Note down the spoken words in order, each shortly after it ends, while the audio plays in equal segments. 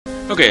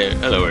Okay,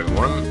 hello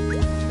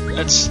everyone.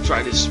 Let's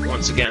try this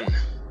once again.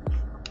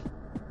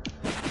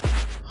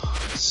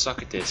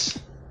 Suck at this.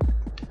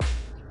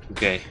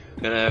 Okay,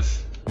 gotta have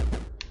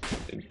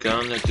a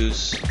gun that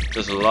does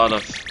a lot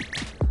of,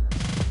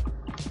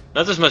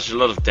 not as much a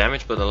lot of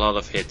damage, but a lot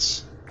of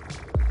hits.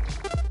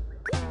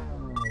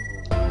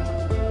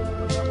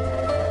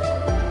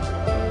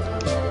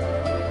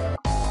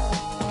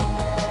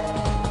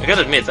 I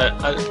gotta admit,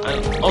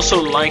 I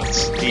also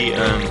liked the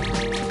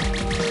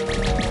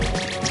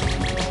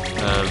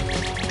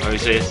how do you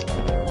say it?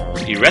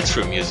 The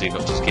retro music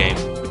of this game,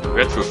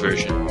 retro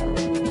version.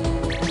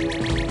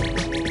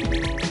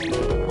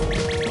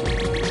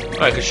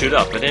 Oh, I could shoot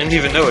up. I didn't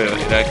even know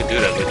that I could do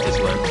that with this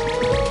one.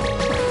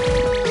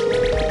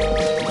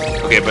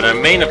 Okay, but our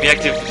main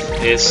objective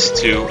is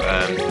to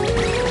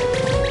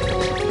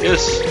get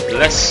as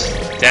less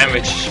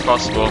damage as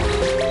possible,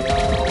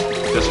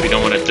 because we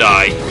don't want to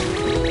die.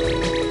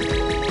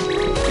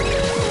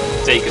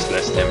 Take as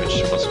less damage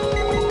as possible.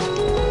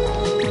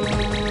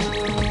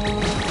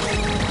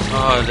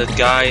 Oh, that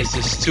guy is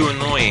just too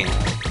annoying.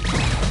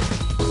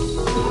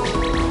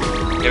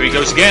 Here he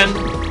goes again.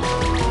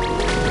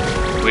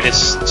 With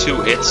his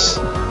 2 hits.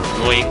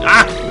 Annoying.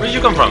 Ah! Where did you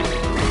come from?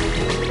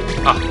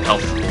 Ah,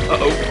 health.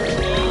 Uh-oh.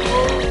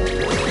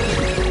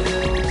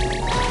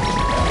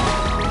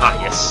 Ah,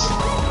 yes.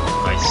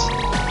 Nice.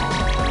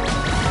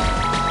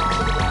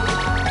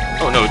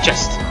 Oh no,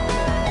 chest.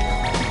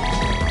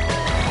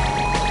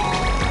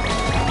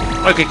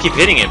 Oh, I can keep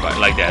hitting it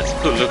like that.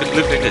 Cool, look at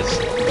this.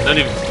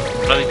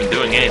 Not even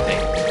doing anything.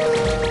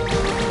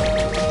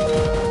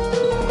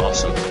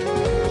 Awesome.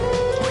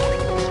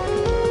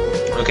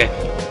 Okay,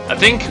 I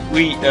think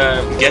we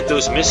get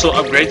those missile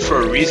upgrades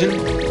for a reason.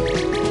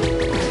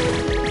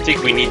 I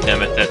think we need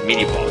them at that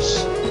mini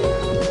boss.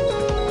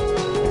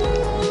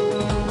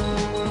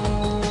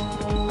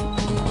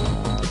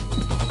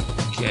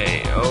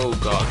 Okay, oh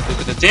god, look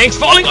at the tanks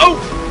falling! Oh!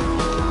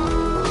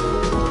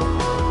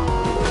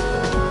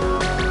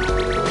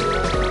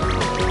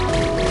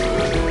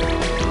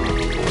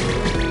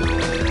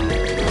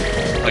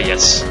 Oh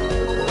yes,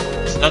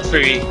 it's not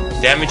very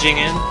damaging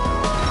in,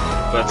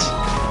 but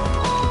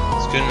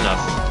it's good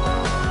enough.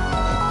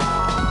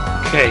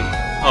 Okay,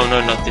 oh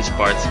no, not this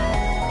part.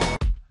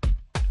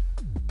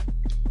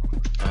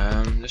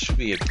 There should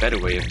be a better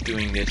way of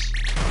doing this.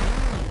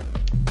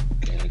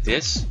 Okay, like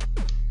this.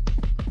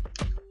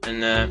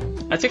 And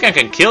I think I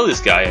can kill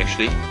this guy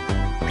actually.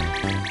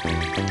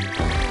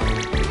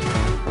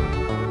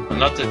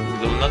 Not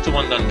the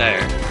one down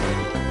there.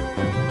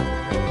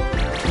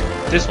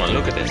 This one,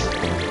 look at this.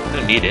 I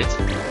don't need it.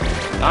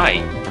 Die. I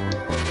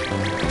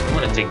don't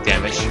want to take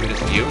damage because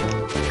of you.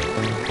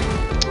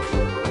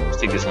 Let's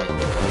take this one.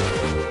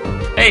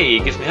 Hey,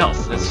 it gives me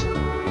health. That's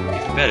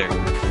even better.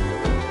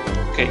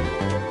 Okay.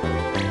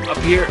 Up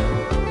here.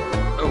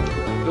 Oh,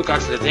 look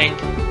out for the thing.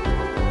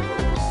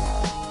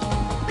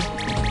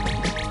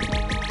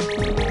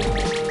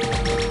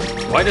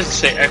 Why does it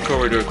say echo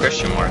or do a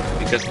question mark?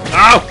 Because...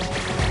 Ow!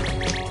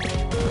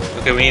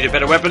 Okay, we need a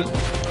better weapon.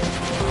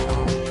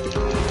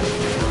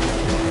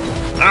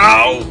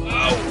 Ow!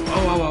 Ow!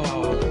 Oh, oh,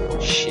 oh, oh.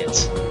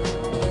 Shit.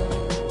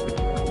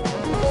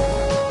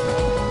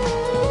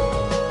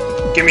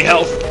 Give me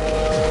health!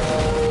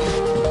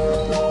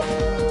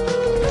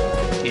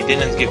 He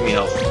didn't give me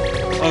health.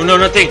 Oh no,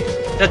 that thing!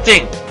 That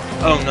thing!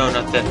 Oh no,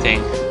 not that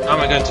thing. How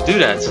am I going to do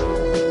that?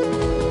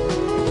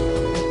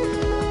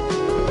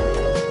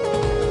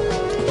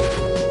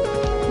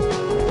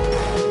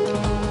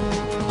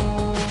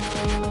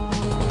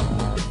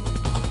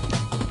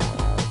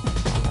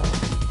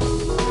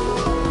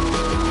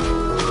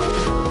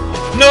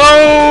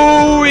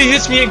 No! He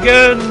hits me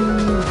again!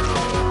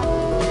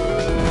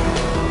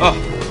 Oh.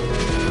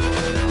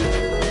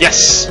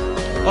 Yes!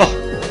 Oh.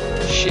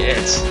 Shit.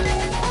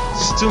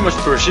 It's too much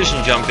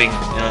precision jumping in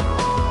a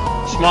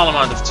small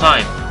amount of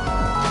time.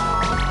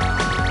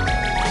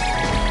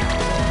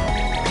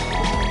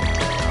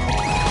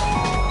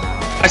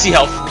 I see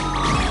health.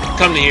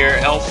 Come to here,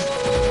 health.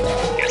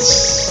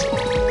 Yes.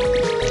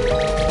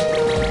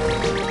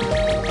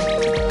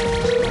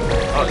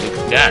 Oh, look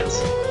at that.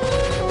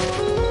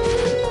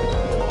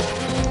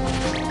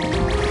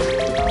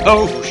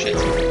 Oh shit.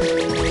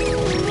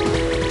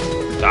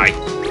 Die.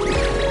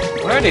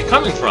 Where are they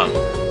coming from?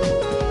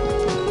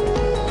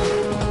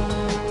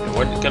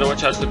 Gotta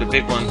watch out for the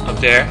big one up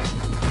there.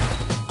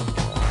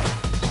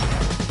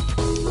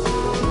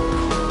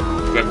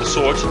 Grab the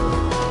sword.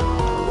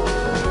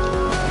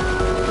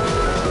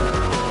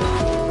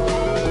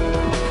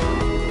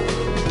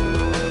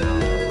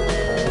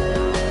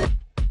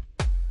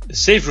 The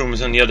safe room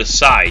is on the other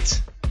side,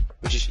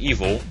 which is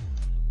evil.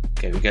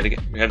 Okay,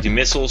 we have the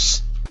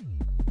missiles.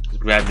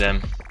 Grab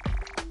them.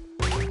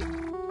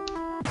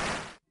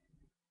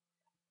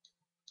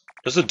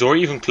 Does the door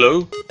even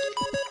close?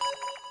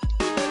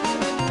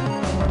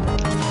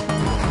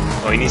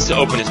 Oh, he needs to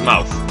open his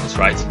mouth. That's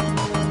right.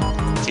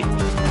 See.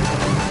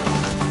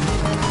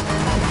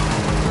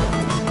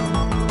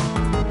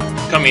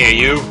 Come here,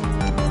 you.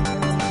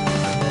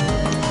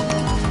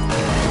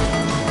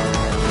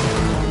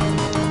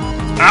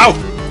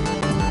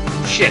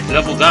 shit,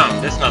 level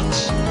down. That's not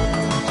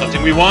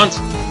something we want.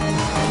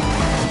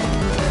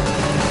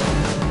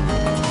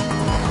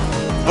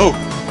 Oh,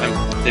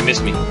 they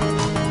missed me.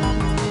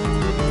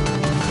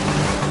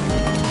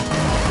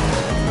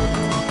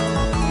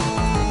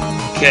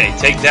 Okay,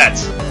 take that,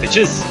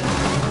 bitches.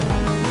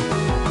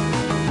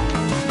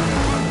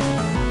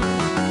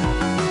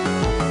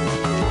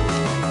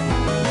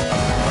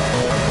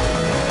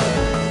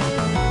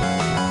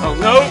 Oh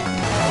no,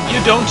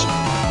 you don't.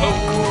 Oh,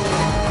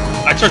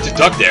 I tried to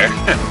duck there.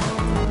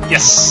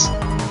 Yes.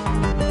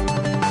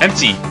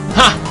 Empty.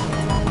 Ha!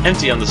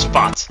 Empty on the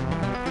spot.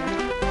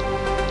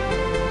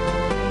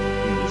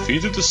 You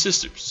defeated the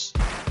sisters.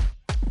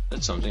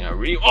 That's something I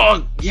really.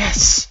 Oh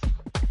yes.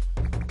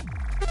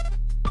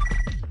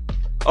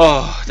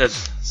 Oh,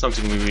 that's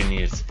something we really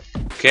needed.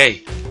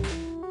 Okay.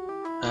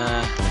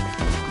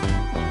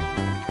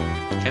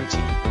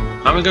 Empty.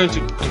 How am I going to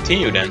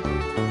continue then?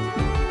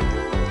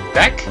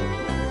 Back? Do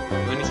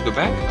I need to go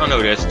back? Oh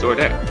no, there's a door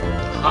there.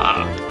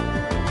 Ha!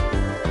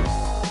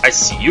 I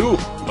see you!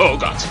 Oh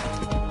god.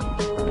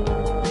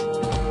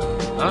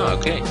 Ah,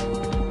 okay.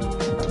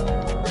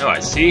 Now I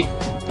see.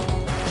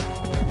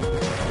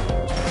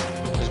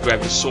 Let's grab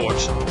the sword.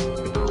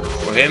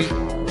 For him.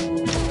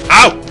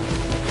 Ow!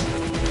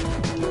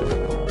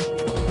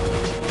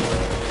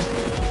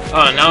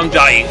 Oh, now I'm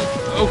dying.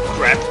 Oh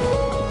crap.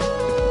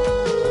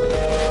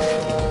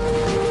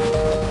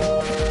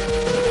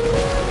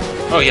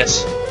 Oh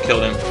yes,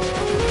 killed him.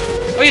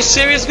 Are you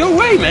serious? Go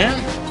away, man!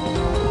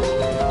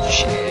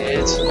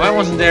 Shit. Why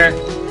wasn't there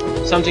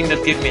something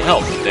that gave me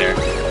health there? I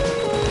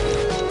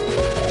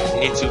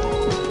need to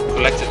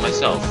collect it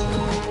myself.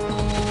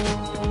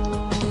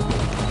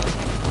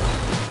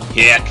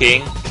 Yeah,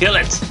 king. Kill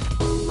it!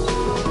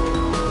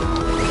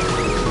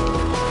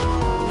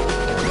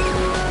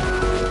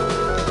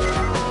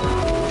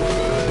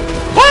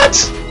 What?!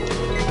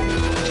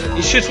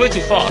 He shoots way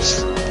too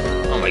fast.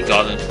 Oh my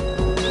god.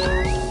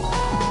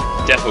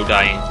 Defo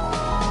dying.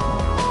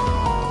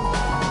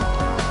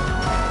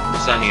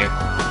 What's down here?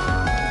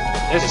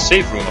 There's a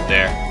safe room up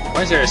there.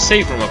 Why is there a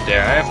safe room up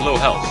there? I have low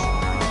health.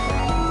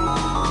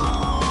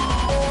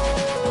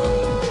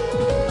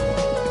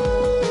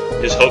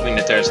 Just hoping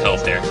that there's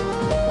health there.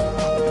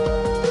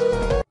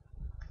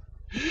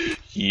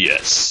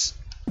 Yes.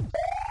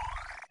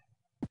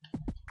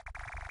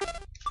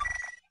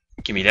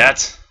 Give me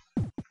that.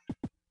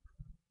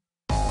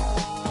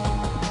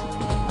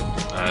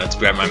 Let's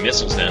grab my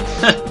missiles then.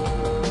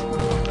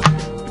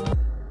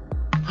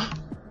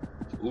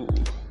 Ooh,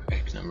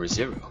 egg number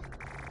 0.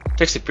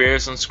 Text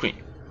appears on screen.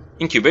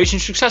 Incubation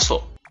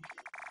successful.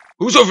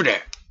 Who's over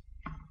there?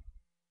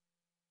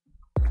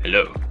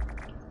 Hello.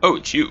 Oh,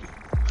 it's you.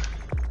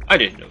 I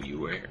didn't know you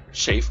were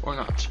safe or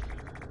not.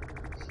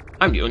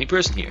 I'm the only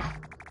person here.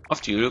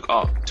 After you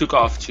took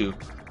off to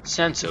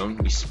Sand Zone,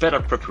 we sped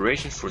up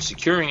preparations for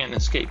securing an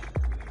escape.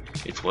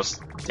 It was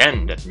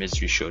then that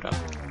Mystery showed up.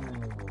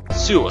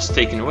 Sue was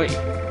taken away,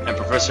 and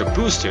Professor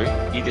Booster,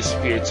 he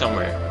disappeared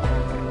somewhere.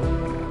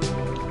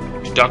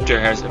 The doctor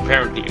has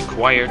apparently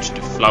acquired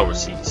the flower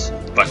seeds,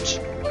 but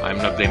I'm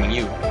not blaming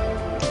you.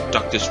 The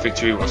doctor's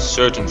victory was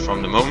certain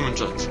from the moment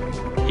that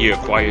he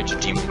acquired the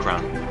demon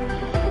crown.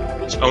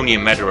 It's only a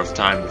matter of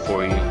time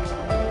before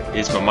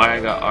his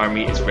Mamaga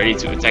army is ready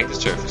to attack the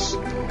surface.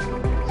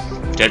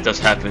 If that does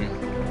happen,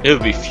 it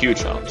will be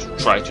futile to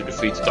try to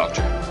defeat the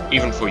doctor,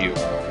 even for you.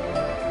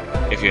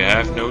 If you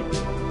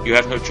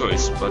have no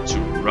choice but to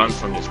run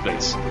from this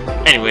place.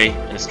 Anyway,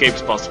 an escape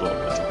is possible,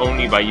 but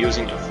only by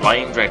using a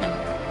flying dragon.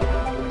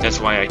 That's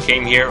why I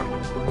came here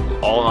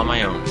all on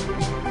my own.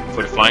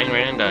 For the flying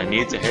dragon, I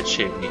need the head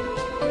shape me.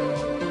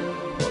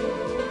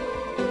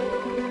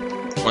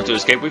 Want to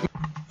escape with me?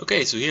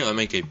 Okay, so here I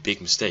make a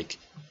big mistake.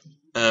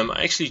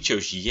 I actually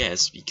chose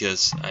yes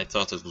because I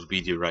thought that would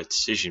be the right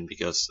decision,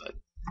 because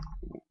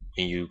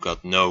when you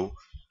got no,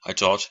 I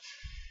thought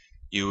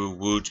you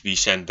would be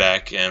sent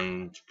back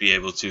and be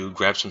able to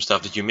grab some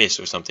stuff that you missed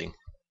or something.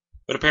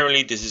 But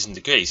apparently this isn't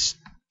the case.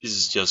 This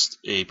is just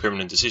a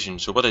permanent decision.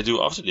 So what I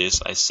do after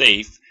this, I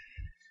save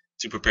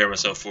to prepare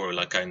myself for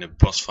like kind of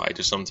boss fight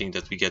or something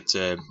that we get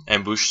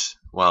ambushed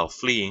while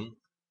fleeing.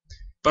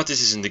 But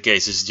this isn't the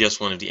case. This is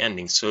just one of the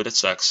endings, so that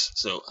sucks.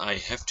 So I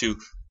have to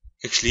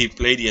actually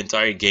play the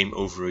entire game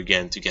over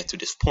again to get to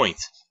this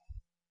point.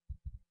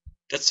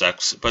 That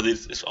sucks, but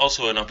it's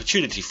also an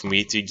opportunity for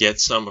me to get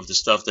some of the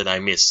stuff that I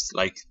missed,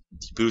 like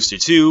the booster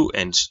 2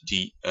 and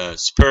the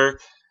spur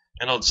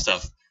and all the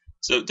stuff.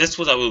 So that's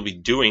what I will be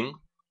doing.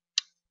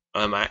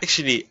 I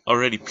actually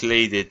already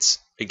played it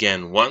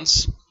again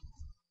once,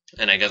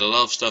 and I got a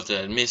lot of stuff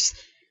that I missed,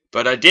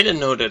 but I didn't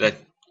know that I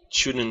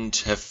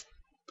shouldn't have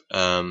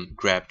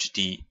grabbed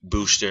the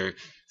booster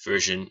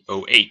version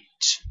 08.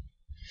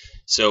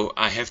 So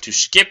I have to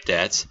skip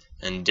that,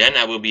 and then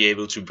I will be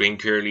able to bring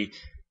Curly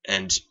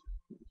and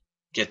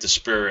get the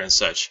spur and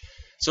such.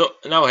 So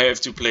now I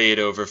have to play it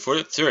over for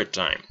the 3rd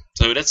time.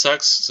 So that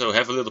sucks, so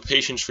have a little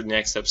patience for the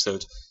next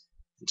episode,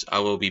 and I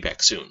will be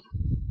back soon.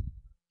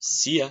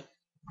 See ya!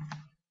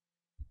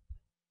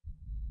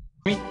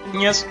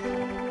 Yes.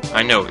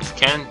 I know, it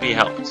can be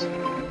helped.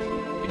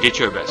 You did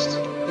your best.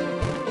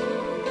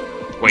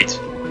 Wait.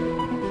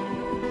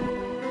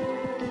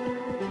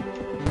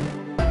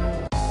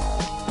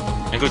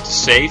 I'm going to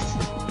save.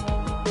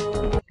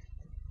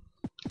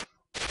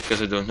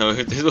 Because I don't know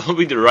if this will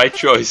be the right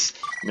choice.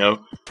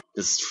 No,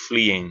 just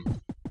fleeing.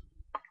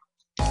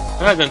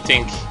 I don't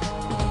think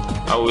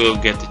I will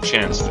get the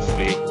chance to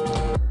flee.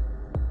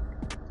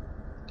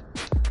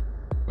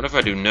 What if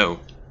I do no?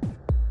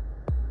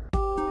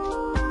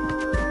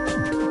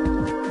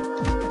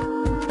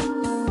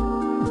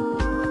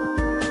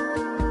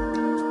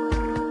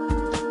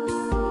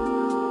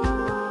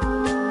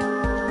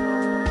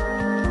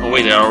 Oh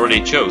wait, I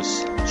already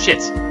chose.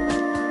 Shit.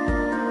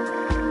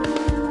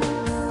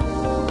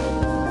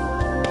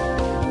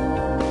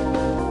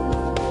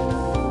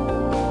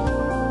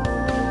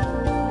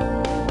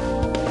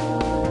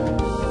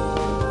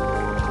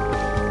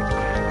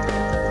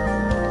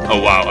 Oh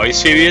wow, are you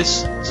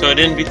serious? So I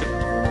didn't beat the...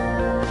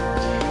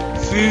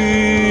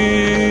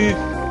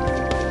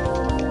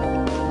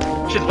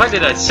 Shit, why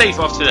did I save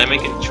after I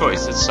make a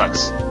choice? That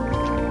sucks.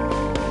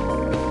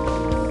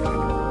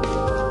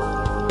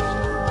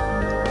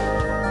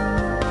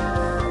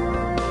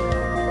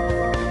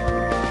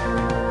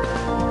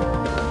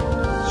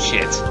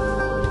 Shit.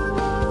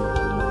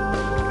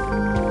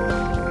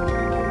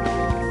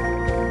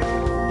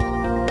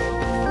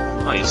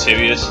 Are you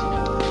serious?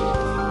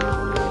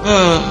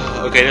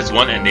 Okay, that's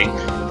one ending.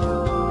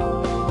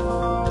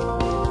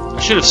 I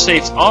should have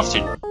saved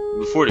after,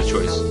 before the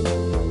choice.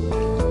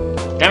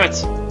 Damn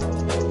it!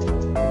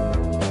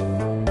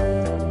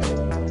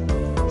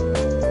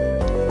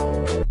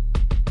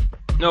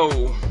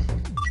 No,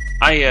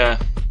 I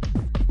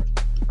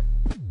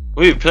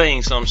will be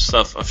playing some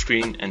stuff off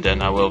screen, and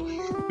then I will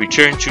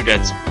return to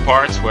that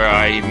part where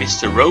I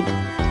missed the rope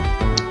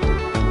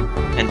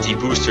and the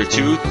booster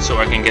too, so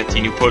I can get the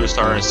new Polar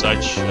Star and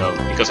such,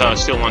 because I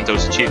still want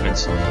those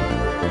achievements.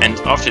 And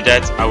after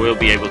that I will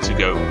be able to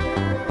go,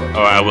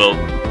 or I will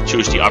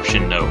choose the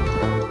option no,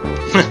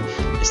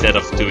 instead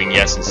of doing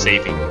yes and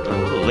saving.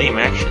 Oh, lame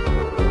action.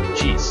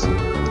 Jeez,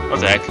 what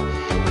the heck.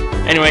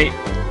 Anyway,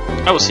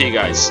 I will see you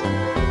guys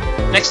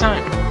next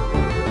time.